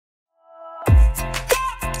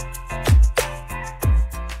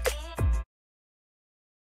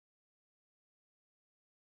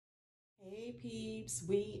Hey peeps,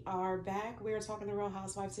 we are back. We're talking the Real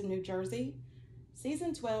Housewives of New Jersey,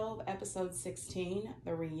 Season 12, Episode 16,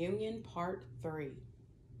 The Reunion Part 3.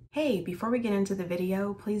 Hey, before we get into the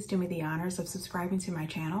video, please do me the honors of subscribing to my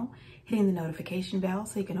channel, hitting the notification bell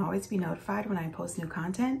so you can always be notified when I post new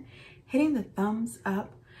content, hitting the thumbs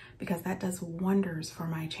up because that does wonders for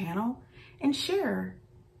my channel, and share.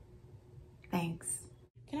 Thanks.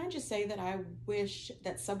 Can I just say that I wish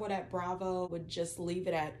that someone at Bravo would just leave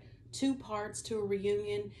it at 2 parts to a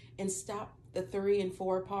reunion and stop the 3 and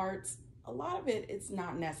 4 parts. A lot of it's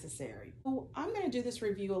not necessary. So I'm going to do this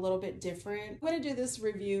review a little bit different. I'm going to do this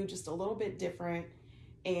review just a little bit different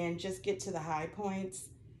and just get to the high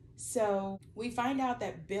points. So we find out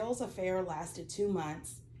that Bill's affair lasted 2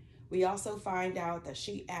 months. We also find out that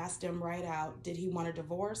she asked him right out, did he want a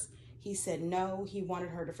divorce? He said no, he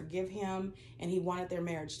wanted her to forgive him and he wanted their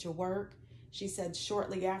marriage to work. She said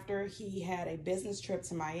shortly after he had a business trip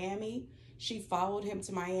to Miami. She followed him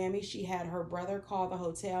to Miami. She had her brother call the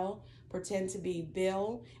hotel, pretend to be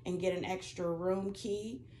Bill, and get an extra room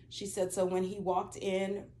key. She said so when he walked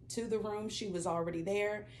in to the room, she was already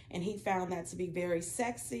there, and he found that to be very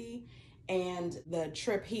sexy, and the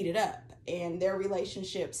trip heated up, and their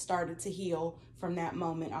relationship started to heal from that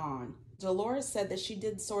moment on. Dolores said that she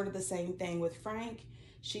did sort of the same thing with Frank.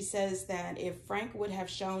 She says that if Frank would have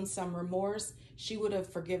shown some remorse, she would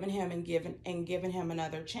have forgiven him and given him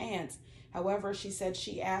another chance. However, she said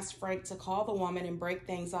she asked Frank to call the woman and break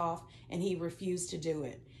things off, and he refused to do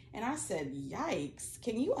it. And I said, yikes,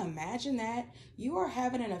 can you imagine that? You are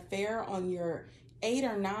having an affair on your 8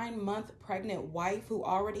 or 9 month pregnant wife who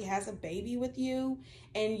already has a baby with you,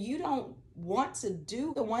 and you don't want to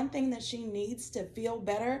do the one thing that she needs to feel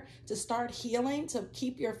better, to start healing, to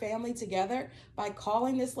keep your family together by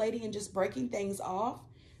calling this lady and just breaking things off.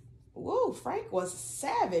 Whoa, Frank was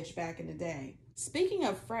savage back in the day. Speaking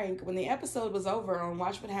of Frank, when the episode was over on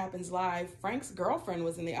Watch What Happens Live, Frank's girlfriend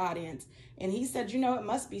was in the audience, and he said, it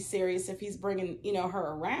must be serious if he's bringing,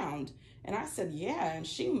 her around. And I said, yeah, and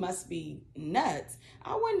she must be nuts.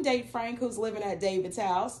 I wouldn't date Frank who's living at David's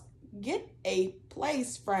house. Get a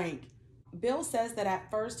place, Frank. Bill says that at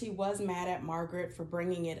first he was mad at Margaret for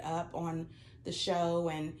bringing it up on the show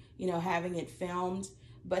and, having it filmed,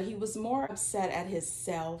 but he was more upset at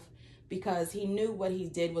himself because he knew what he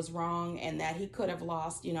did was wrong and that he could have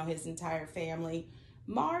lost, his entire family.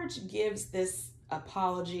 Marge gives this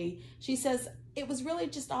apology. She says it was really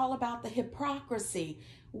just all about the hypocrisy,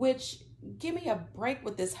 which, give me a break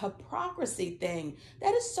with this hypocrisy thing.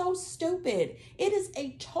 That is so stupid. It is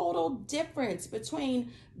a total difference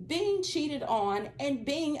between being cheated on and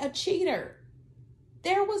being a cheater.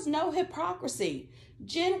 There was no hypocrisy.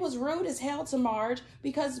 Jen was rude as hell to Marge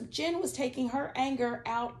because Jen was taking her anger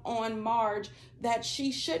out on Marge that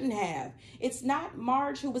she shouldn't have. It's not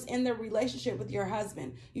Marge who was in the relationship with your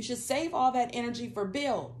husband. You should save all that energy for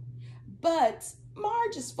Bill. But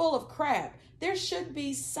Marge is full of crap. There should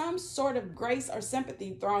be some sort of grace or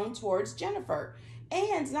sympathy thrown towards Jennifer.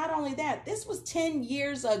 And not only that, this was 10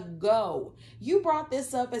 years ago. You brought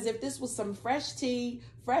this up as if this was some fresh tea,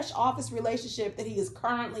 fresh office relationship that he is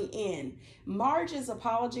currently in. Marge's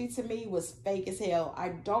apology to me was fake as hell. I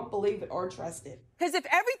don't believe it or trust it. Because if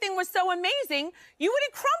everything was so amazing, you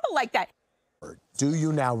wouldn't crumble like that. Do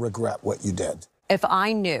you now regret what you did? If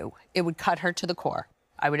I knew it would cut her to the core,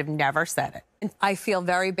 I would have never said it. And I feel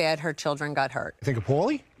very bad her children got hurt. You think of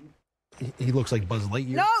Paulie? He looks like Buzz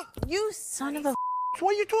Lightyear. No, you son of a...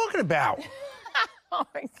 What are you talking about? Oh,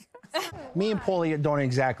 my God. Me and Paulie don't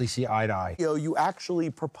exactly see eye to eye. You actually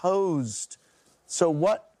proposed. So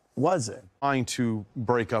what was it? Trying to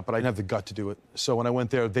break up, but I didn't have the gut to do it. So when I went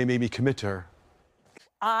there, they made me commit to her.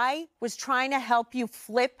 I was trying to help you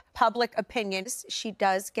flip public opinion. She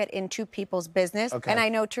does get into people's business. Okay. And I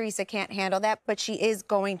know Teresa can't handle that, but she is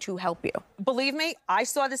going to help you. Believe me, I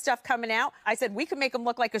saw this stuff coming out. I said, we could make him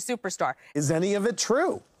look like a superstar. Is any of it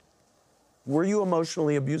true? Were you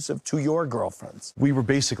emotionally abusive to your girlfriends? We were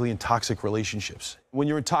basically in toxic relationships. When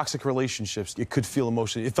you're in toxic relationships, it could feel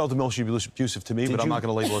emotionally. It felt emotionally abusive to me, but I'm not going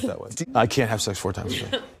to label it that way. I can't have sex 4 times a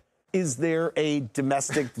day. Is there a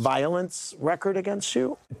domestic violence record against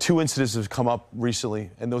you? 2 incidents have come up recently,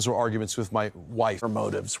 and those were arguments with my wife. Her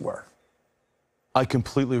motives were? I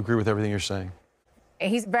completely agree with everything you're saying.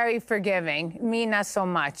 He's very forgiving. Me, not so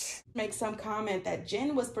much. Make some comment that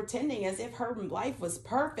Jen was pretending as if her life was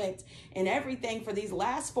perfect and everything for these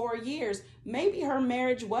last 4 years. Maybe her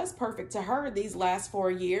marriage was perfect to her these last 4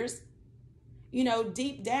 years. You know,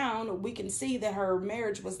 deep down, we can see that her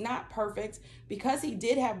marriage was not perfect because he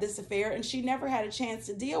did have this affair and she never had a chance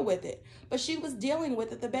to deal with it. But she was dealing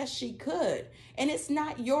with it the best she could. And it's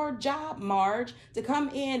not your job, Marge, to come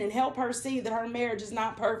in and help her see that her marriage is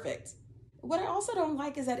not perfect. What I also don't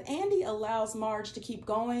like is that Andy allows Marge to keep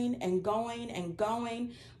going and going and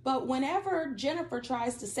going. But whenever Jennifer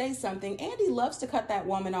tries to say something, Andy loves to cut that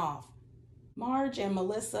woman off. Marge and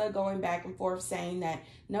Melissa going back and forth saying that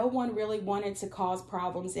no one really wanted to cause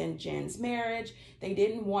problems in Jen's marriage. They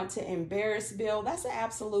didn't want to embarrass Bill. That's an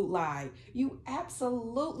absolute lie. You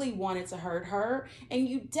absolutely wanted to hurt her, and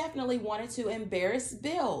you definitely wanted to embarrass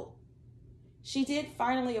Bill. She did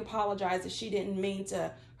finally apologize that she didn't mean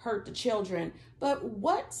to hurt the children, but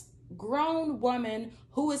what grown woman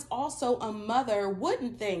who is also a mother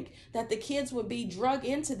wouldn't think that the kids would be drug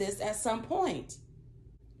into this at some point?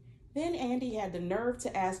 Then Andy had the nerve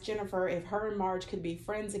to ask Jennifer if her and Marge could be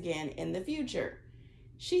friends again in the future.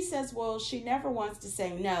 She says, well, she never wants to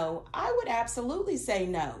say no. I would absolutely say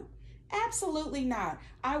no. Absolutely not.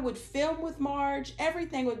 I would film with Marge.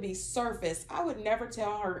 Everything would be surface. I would never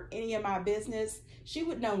tell her any of my business. She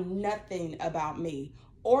would know nothing about me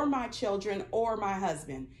or my children or my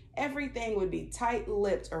husband. Everything would be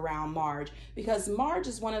tight-lipped around Marge because Marge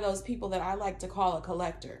is one of those people that I like to call a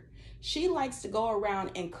collector. She likes to go around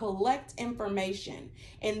and collect information.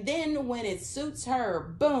 And then when it suits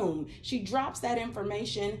her, boom, she drops that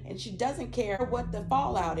information and she doesn't care what the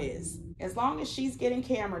fallout is. As long as she's getting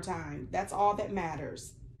camera time, that's all that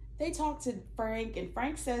matters. They talk to Frank, and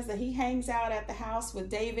Frank says that he hangs out at the house with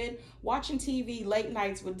David, watching TV late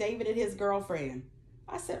nights with David and his girlfriend.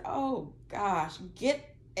 I said, oh gosh,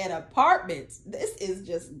 get an apartment. This is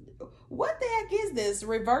just, what the heck is this?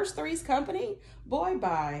 Reverse Three's Company? Boy,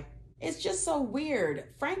 bye. It's just so weird.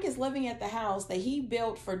 Frank is living at the house that he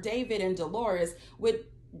built for David and Dolores with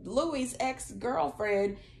Louie's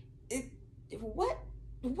ex-girlfriend. What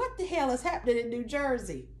the hell is happening in New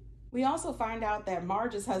Jersey? We also find out that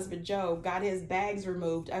Marge's husband, Joe, got his bags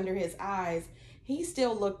removed under his eyes. He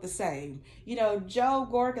still looked the same. You know, Joe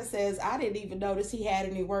Gorga says, I didn't even notice he had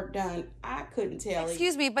any work done. I couldn't tell.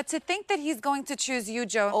 Excuse me, but to think that he's going to choose you,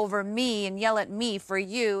 Joe, over me and yell at me for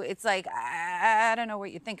you, it's like, I don't know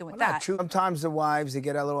what you're thinking with that. Not true. Sometimes the wives, they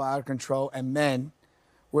get a little out of control, and men,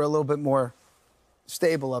 we're a little bit more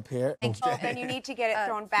stable up here. Well, then you need to get it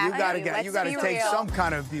thrown back. You gotta take some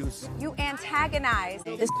kind of abuse. You antagonize.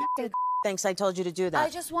 This thinks I told you to do that. I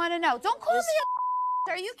just want to know. Don't call me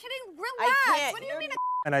a Are you kidding? Relax. What do you mean?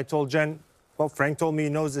 And I told Jen, well, Frank told me he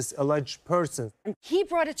knows this alleged person. He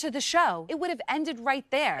brought it to the show. It would have ended right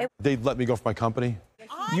there. They'd let me go from my company.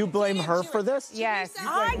 You blame her for this? Yes.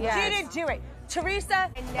 I didn't do it.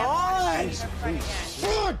 Teresa.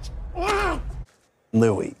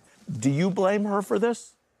 Louie, do you blame her for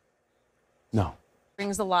this? No.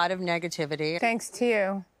 Brings a lot of negativity. Thanks to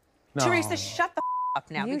you. No. Teresa, shut the up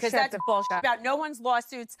now, You because shut that's the bullshit. About no one's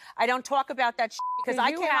lawsuits. I don't talk about that because I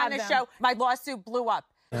you came on had the them. show. My lawsuit blew up.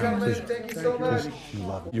 Gentlemen, thank you so much.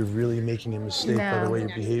 You're really making a mistake by the way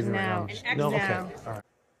you're behaving right now. No? Okay. All right.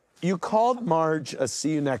 You called Marge a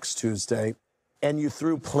see you next Tuesday, and you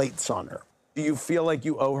threw plates on her. Do you feel like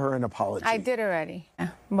you owe her an apology? I did already.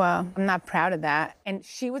 Well, I'm not proud of that. And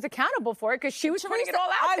she was accountable for it because she was putting it all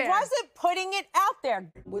out there. I wasn't putting it out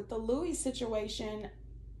there. With the Louis situation,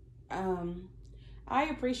 I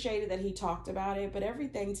appreciated that he talked about it, but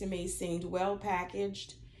everything to me seemed well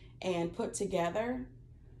packaged and put together.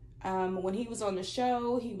 When he was on the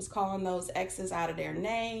show, he was calling those exes out of their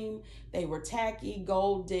name. They were tacky,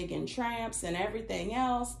 gold-digging tramps and everything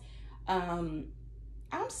else.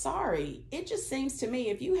 I'm sorry. It just seems to me,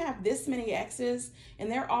 if you have this many exes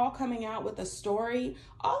and they're all coming out with a story,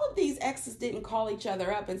 all of these exes didn't call each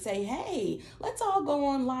other up and say, hey, let's all go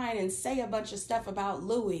online and say a bunch of stuff about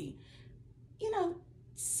Louis. You know,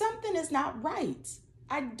 something is not right.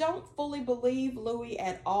 I don't fully believe Louis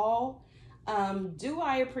at all. Do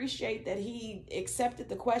I appreciate that he accepted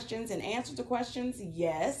the questions and answered the questions?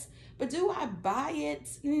 Yes. But do I buy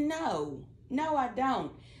it? No. No, I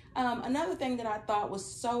don't. Another thing that I thought was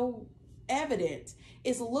so evident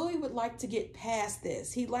is Louis would like to get past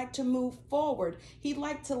this. He'd like to move forward. He'd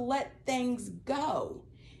like to let things go.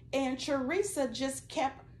 And Teresa just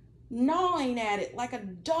kept gnawing at it like a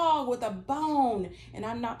dog with a bone. And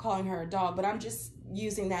I'm not calling her a dog, but I'm just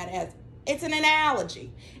using that as, it's an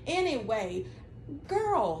analogy. Anyway,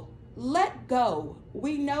 girl, let go.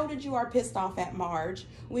 We know that you are pissed off at Marge.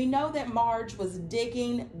 We know that Marge was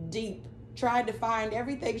digging deep, tried to find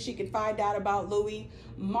everything she could find out about Louis.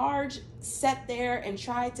 Marge sat there and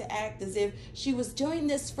tried to act as if she was doing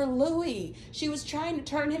this for Louis. She was trying to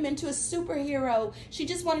turn him into a superhero. She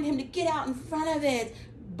just wanted him to get out in front of it.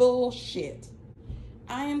 Bullshit.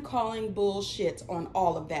 I am calling bullshit on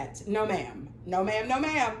all of that. No, ma'am. No, ma'am. No,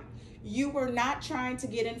 ma'am. You were not trying to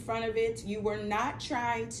get in front of it. You were not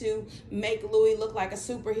trying to make Louis look like a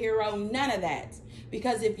superhero. None of that.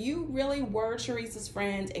 Because if you really were Teresa's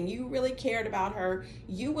friend and you really cared about her,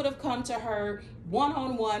 you would have come to her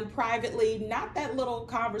one-on-one privately, not that little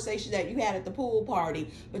conversation that you had at the pool party,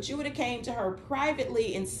 but you would have came to her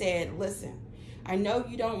privately and said, listen, I know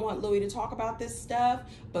you don't want Louis to talk about this stuff,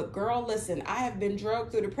 but girl, listen, I have been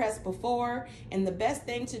drugged through the press before, and the best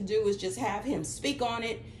thing to do is just have him speak on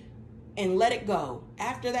it and let it go.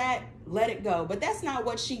 After that, let it go. But that's not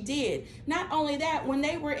what she did. Not only that, when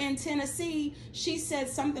they were in Tennessee, she said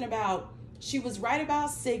something about, she was right about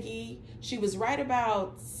Siggy, she was right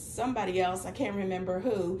about somebody else, I can't remember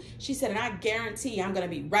who. She said, and I guarantee I'm going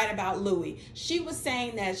to be right about Louis. She was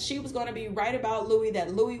saying that she was going to be right about Louis,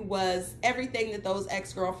 that Louis was everything that those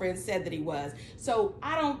ex-girlfriends said that he was. So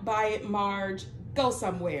I don't buy it, Marge. Go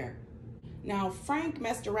somewhere. Now, Frank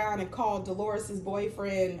messed around and called Dolores's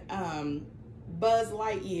boyfriend Buzz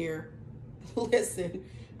Lightyear. Listen,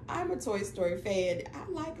 I'm a Toy Story fan. I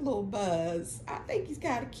like little Buzz. I think he's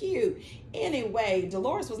kind of cute. Anyway,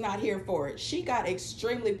 Dolores was not here for it. She got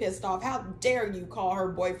extremely pissed off. How dare you call her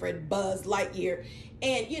boyfriend Buzz Lightyear?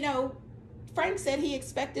 And, you know, Frank said he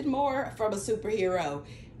expected more from a superhero.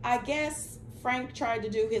 I guess Frank tried to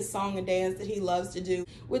do his song and dance that he loves to do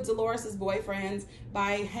with Dolores's boyfriends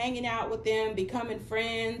by hanging out with them, becoming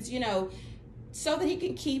friends, you know, so that he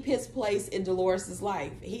can keep his place in Dolores's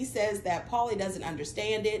life. He says that Paulie doesn't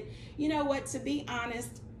understand it. You know what, to be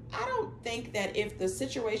honest, I don't think that if the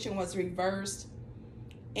situation was reversed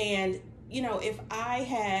and, you know, if I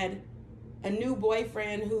had a new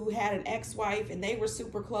boyfriend who had an ex-wife and they were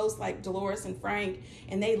super close like Dolores and Frank,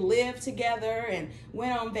 and they lived together and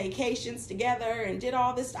went on vacations together and did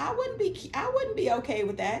all this, I wouldn't be okay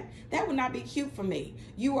with that. That would not be cute for me.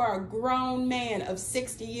 You are a grown man of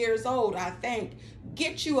 60 years old, I think.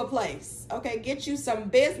 Get you a place, okay? Get you some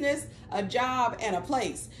business, a job, and a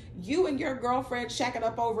place. You and your girlfriend shacking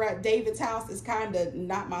up over at David's house is kind of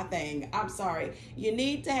not my thing. I'm sorry. You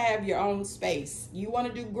need to have your own space. You want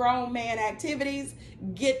to do grown man activities,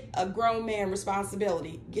 get a grown man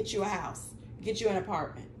responsibility. Get you a house. Get you an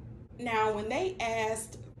apartment. Now, when they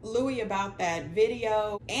asked Louis about that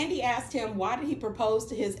video, Andy asked him why did he propose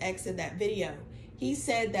to his ex in that video. He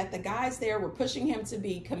said that the guys there were pushing him to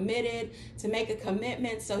be committed, to make a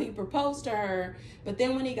commitment, so he proposed to her. But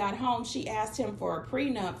then when he got home, she asked him for a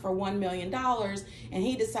prenup for $1 million, and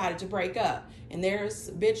he decided to break up. And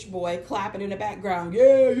there's bitch boy clapping in the background.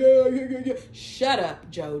 Yeah. Shut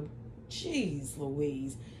up, Joe. Jeez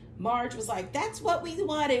Louise. Marge was like, that's what we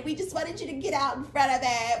wanted. We just wanted you to get out in front of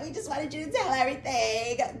that. We just wanted you to tell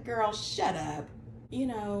everything. Girl, shut up. You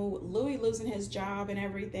know, Louis losing his job and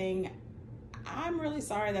everything, I'm really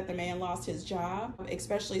sorry that the man lost his job,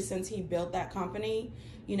 especially since he built that company,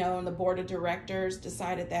 you know, and the board of directors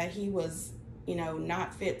decided that he was, you know,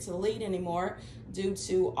 not fit to lead anymore due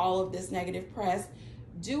to all of this negative press.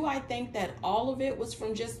 Do I think that all of it was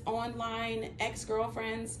from just online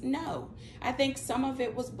ex-girlfriends? No. I think some of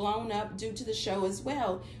it was blown up due to the show as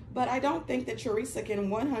well, but I don't think that Teresa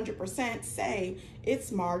can 100% say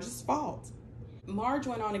it's Marge's fault. Marge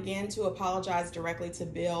went on again to apologize directly to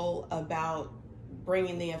Bill about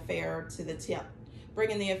bringing the affair to the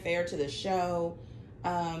show.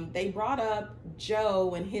 They brought up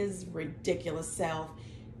Joe and his ridiculous self,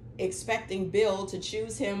 expecting Bill to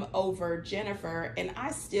choose him over Jennifer, and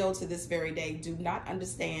I still to this very day do not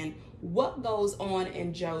understand what goes on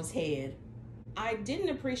in Joe's head. I didn't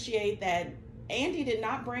appreciate that Andy did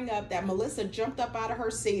not bring up that Melissa jumped up out of her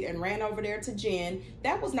seat and ran over there to Jen.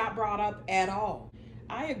 That was not brought up at all.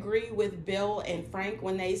 I agree with Bill and Frank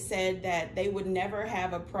when they said that they would never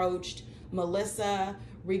have approached Melissa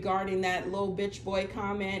regarding that little bitch boy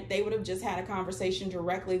comment. They would have just had a conversation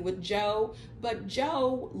directly with Joe. But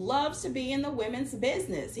Joe loves to be in the women's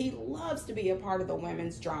business. He loves to be a part of the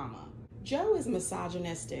women's drama. Joe is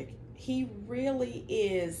misogynistic. He really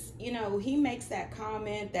is. You know, he makes that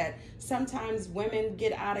comment that sometimes women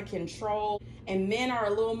get out of control and men are a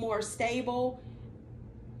little more stable.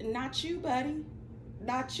 Not you, buddy.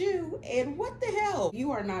 Not you. And what the hell? You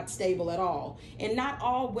are not stable at all. And not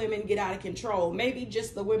all women get out of control. Maybe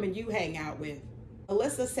just the women you hang out with.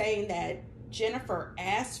 Melissa saying that Jennifer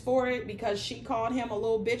asked for it because she called him a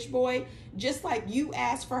little bitch boy, just like you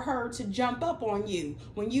asked for her to jump up on you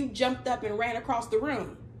when you jumped up and ran across the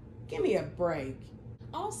room. Give me a break.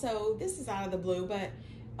 Also, this is out of the blue, but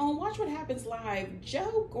on Watch What Happens Live,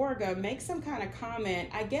 Joe Gorga makes some kind of comment.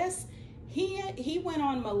 I guess he went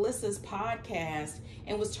on Melissa's podcast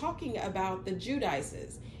and was talking about the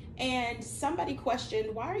Giudices. And somebody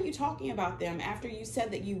questioned, why are you talking about them after you said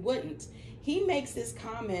that you wouldn't? He makes this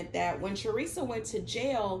comment that when Teresa went to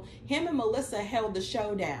jail, him and Melissa held the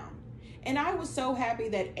show down. And I was so happy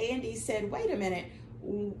that Andy said, wait a minute,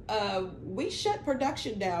 we shut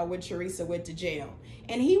production down when Teresa went to jail.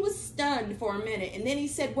 And he was stunned for a minute. And then he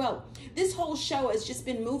said, well, this whole show has just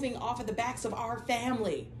been moving off of the backs of our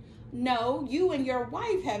family. No, you and your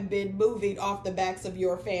wife have been moving off the backs of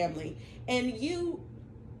your family. And you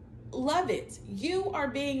love it. You are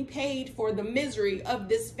being paid for the misery of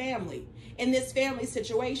this family, in this family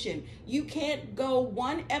situation. You can't go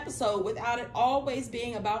one episode without it always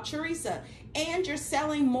being about Teresa. And you're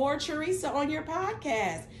selling more Teresa on your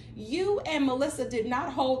podcast. You and Melissa did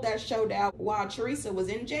not hold that show down while Teresa was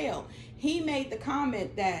in jail. He made the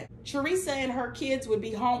comment that Teresa and her kids would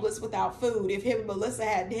be homeless without food if him and Melissa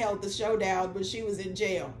hadn't held the show down when she was in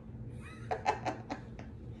jail.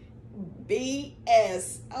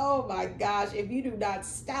 BS. Oh my gosh, if you do not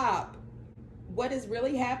stop. What is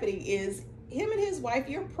really happening is him and his wife,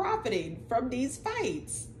 you're profiting from these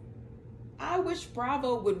fights. I wish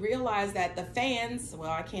Bravo would realize that the fans, well,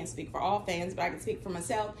 I can't speak for all fans, but I can speak for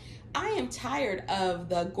myself. I am tired of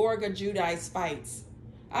the Gorga Giudice fights.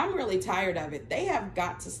 I'm really tired of it. They have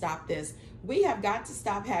got to stop this. We have got to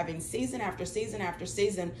stop having season after season after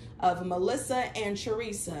season of Melissa and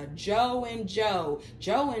Teresa, Joe and Joe,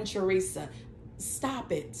 Joe and Teresa.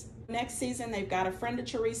 Stop it. Next season, they've got a friend of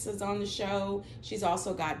Teresa's on the show. She's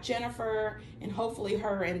also got Jennifer, and hopefully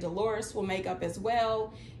her and Dolores will make up as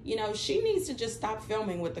well. You know, she needs to just stop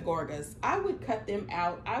filming with the Gorgas. I would cut them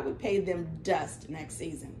out. I would pay them dust next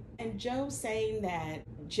season. And Joe saying that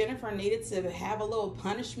Jennifer needed to have a little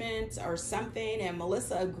punishment or something, and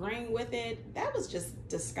Melissa agreeing with it, that was just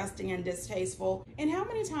disgusting and distasteful. And how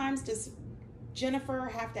many times does Jennifer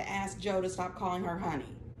have to ask Joe to stop calling her honey?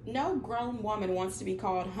 No grown woman wants to be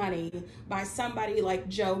called honey by somebody like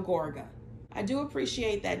Joe Gorga. I do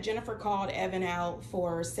appreciate that Jennifer called Evan out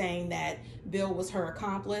for saying that Bill was her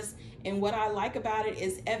accomplice. And what I like about it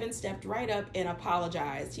is Evan stepped right up and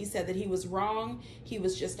apologized. He said that he was wrong. He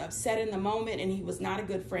was just upset in the moment and he was not a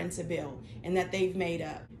good friend to Bill, and that they've made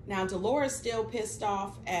up. Now, Dolores still pissed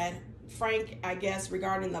off at Frank, I guess,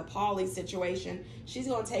 regarding the Pauly situation. She's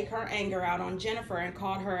going to take her anger out on Jennifer and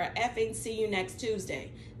called her a effing see you next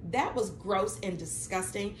Tuesday. That was gross and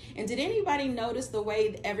disgusting. And did anybody notice the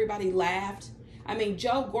way everybody laughed? I mean,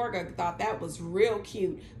 Joe Gorga thought that was real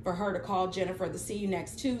cute for her to call Jennifer the see you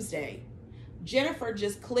next Tuesday. Jennifer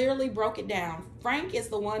just clearly broke it down. Frank is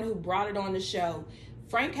the one who brought it on the show.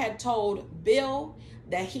 Frank had told Bill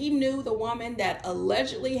that he knew the woman that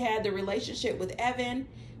allegedly had the relationship with Evan.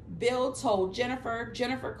 Bill told Jennifer,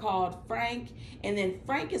 Jennifer called Frank, and then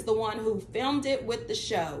Frank is the one who filmed it with the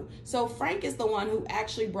show. So Frank is the one who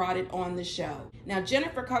actually brought it on the show. Now,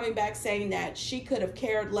 Jennifer coming back saying that she could have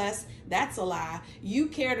cared less, that's a lie. You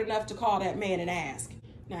cared enough to call that man and ask.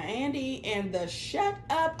 Now, Andy and the shut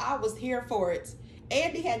up, I was here for it.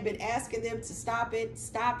 Andy had been asking them to stop it,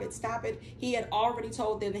 stop it, stop it. He had already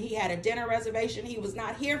told them that he had a dinner reservation. He was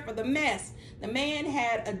not here for the mess. The man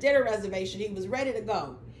had a dinner reservation. He was ready to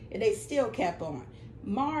go. And they still kept on.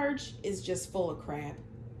 Marge is just full of crap.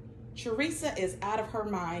 Teresa is out of her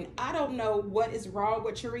mind. I don't know what is wrong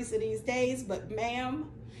with Teresa these days, but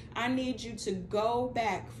ma'am, I need you to go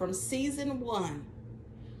back from season 1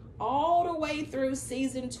 all the way through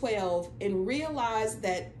season 12 and realize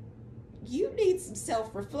that you need some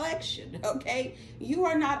self-reflection, okay? You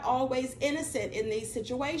are not always innocent in these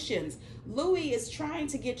situations. Louis is trying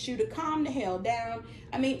to get you to calm the hell down.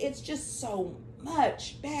 I mean, it's just so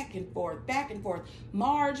much back and forth, back and forth.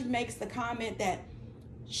 Marge makes the comment that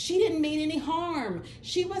she didn't mean any harm.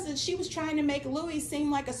 She was trying to make Louis seem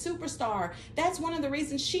like a superstar. That's one of the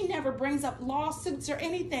reasons she never brings up lawsuits or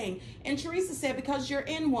anything. And Teresa said, because you're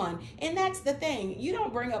in one. And that's the thing. You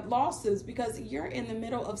don't bring up lawsuits because you're in the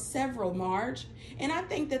middle of several, Marge. And I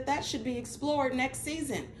think that that should be explored next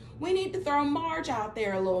season. We need to throw Marge out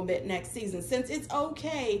there a little bit next season, since it's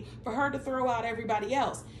okay for her to throw out everybody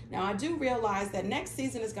else. Now, I do realize that next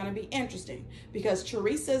season is going to be interesting because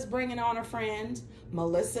Teresa is bringing on a friend,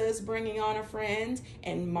 Melissa is bringing on a friend,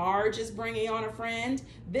 and Marge is bringing on a friend.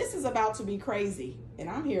 This is about to be crazy, and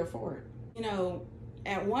I'm here for it. You know,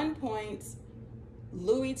 at one point,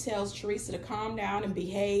 Louis tells Teresa to calm down and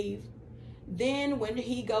behave. Then when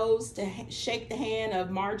he goes to shake the hand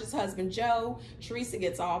of Marge's husband, Joe, Teresa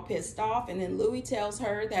gets all pissed off. And then Louis tells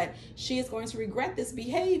her that she is going to regret this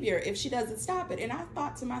behavior if she doesn't stop it. And I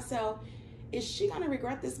thought to myself, is she going to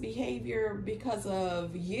regret this behavior because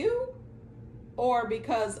of you? Or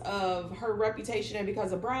because of her reputation and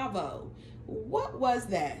because of Bravo? What was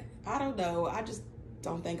that? I don't know. I just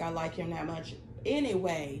don't think I like him that much.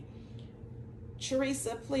 Anyway,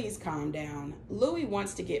 Teresa, please calm down. Louis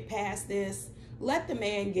wants to get past this. Let the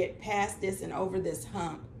man get past this and over this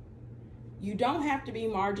hump. You don't have to be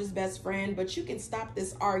Marge's best friend, but you can stop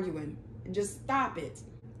this arguing. Just stop it.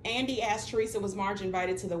 Andy asked Teresa, was Marge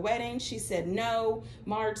invited to the wedding? She said no.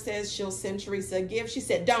 Marge says she'll send Teresa a gift. She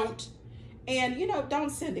said don't. And, you know, don't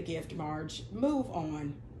send a gift, Marge. Move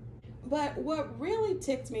on. But what really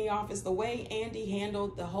ticked me off is the way Andy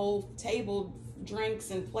handled the whole table drinks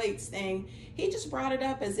and plates thing. He just brought it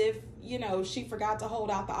up as if, you know, she forgot to hold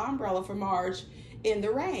out the umbrella for Marge in the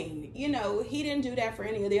rain. You know, he didn't do that for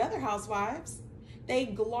any of the other housewives. They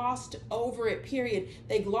glossed over it, period.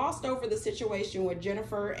 They glossed over the situation with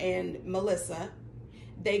Jennifer and Melissa.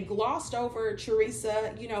 They glossed over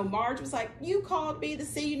Teresa. You know, Marge was like, you called me to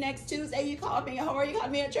see you next Tuesday. You called me a whore. You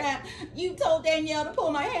called me a tramp. You told Danielle to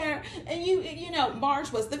pull my hair. And you know,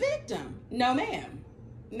 Marge was the victim. No, ma'am.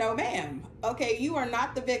 No, ma'am. Okay, you are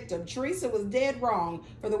not the victim. Teresa was dead wrong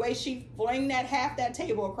for the way she flinged that half that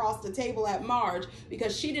table across the table at Marge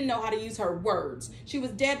because she didn't know how to use her words. She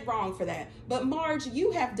was dead wrong for that. But Marge,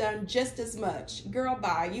 you have done just as much. Girl,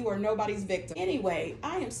 bye. You are nobody's victim. Anyway,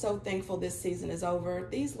 I am so thankful this season is over.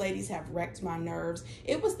 These ladies have wrecked my nerves.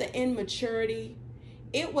 It was the immaturity.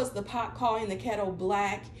 It was the pot calling the kettle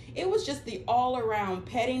black. It was just the all-around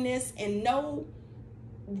pettiness and no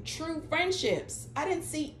true friendships. I didn't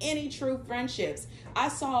see any true friendships. I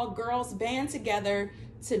saw girls band together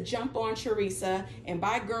to jump on Teresa, and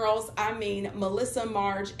by girls I mean Melissa,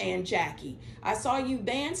 Marge, and Jackie. I saw you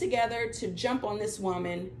band together to jump on this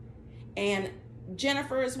woman, and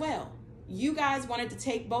Jennifer as well. You guys wanted to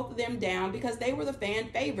take both of them down because they were the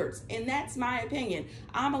fan favorites, and that's my opinion.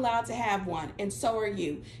 I'm allowed to have one, and so are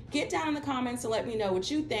you. Get down in the comments and let me know what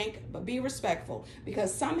you think, but be respectful,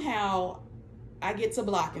 because somehow I get to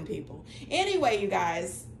blocking people. Anyway, you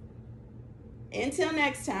guys, until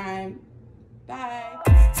next time,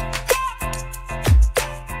 bye.